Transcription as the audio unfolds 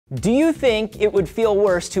Do you think it would feel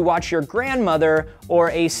worse to watch your grandmother or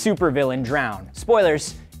a supervillain drown?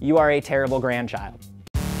 Spoilers, you are a terrible grandchild.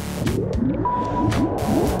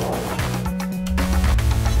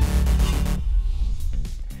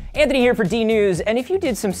 Anthony here for D News, and if you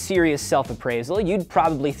did some serious self-appraisal, you'd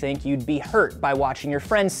probably think you'd be hurt by watching your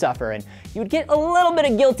friends suffer, and you'd get a little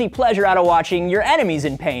bit of guilty pleasure out of watching your enemies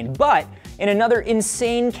in pain. But in another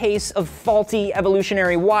insane case of faulty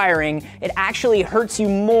evolutionary wiring, it actually hurts you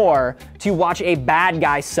more to watch a bad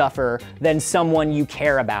guy suffer than someone you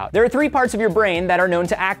care about. There are three parts of your brain that are known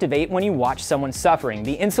to activate when you watch someone suffering: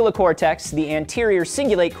 the insular cortex, the anterior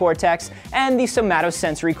cingulate cortex, and the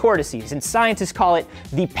somatosensory cortices. And scientists call it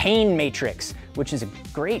the pain matrix, which is a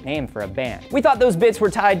great name for a band. We thought those bits were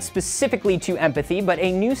tied specifically to empathy, but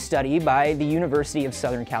a new study by the University of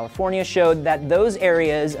Southern California showed that those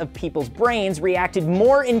areas of people's brains reacted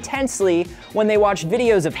more intensely when they watched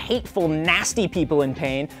videos of hateful, nasty people in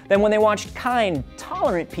pain than when they watched kind,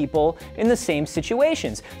 tolerant people in the same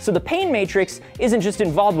situations. So the pain matrix isn't just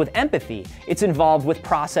involved with empathy, it's involved with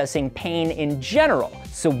processing pain in general.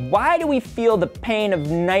 So why do we feel the pain of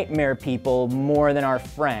nightmare people more than our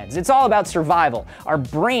friends? It's all about survival. Our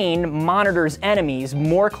brain monitors enemies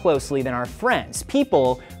more closely than our friends.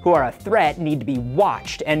 People who are a threat need to be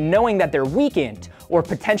watched, and knowing that they're weakened or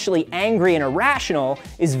potentially angry and irrational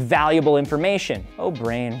is valuable information. Oh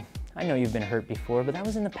brain, I know you've been hurt before, but that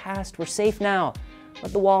was in the past. We're safe now.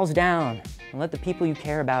 Let the walls down and let the people you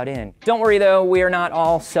care about in. Don't worry though, we are not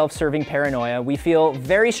all self-serving paranoia. We feel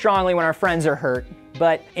very strongly when our friends are hurt,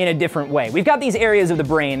 but in a different way. We've got these areas of the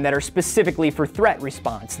brain that are specifically for threat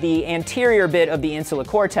response. The anterior bit of the insular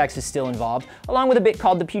cortex is still involved, along with a bit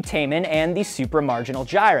called the putamen and the supramarginal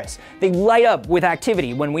gyrus. They light up with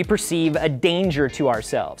activity when we perceive a danger to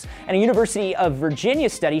ourselves. And a University of Virginia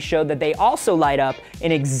study showed that they also light up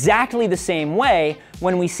in exactly the same way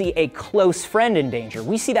when we see a close friend in danger.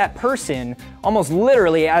 We see that person almost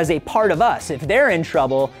literally as a part of us. If they're in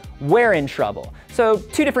trouble, we're in trouble. So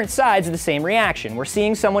two different sides of the same reaction. We're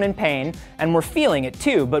seeing someone in pain and we're feeling it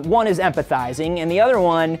too, but one is empathizing and the other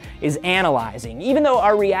one is analyzing. Even though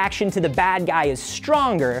our reaction to the bad guy is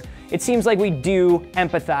stronger, it seems like we do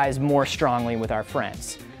empathize more strongly with our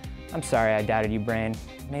friends. I'm sorry I doubted you, brain.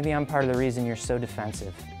 Maybe I'm part of the reason you're so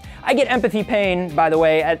defensive. I get empathy pain, by the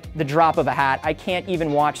way, at the drop of a hat. I can't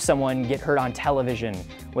even watch someone get hurt on television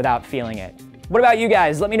without feeling it. What about you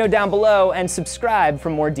guys? Let me know down below and subscribe for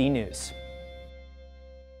more D News.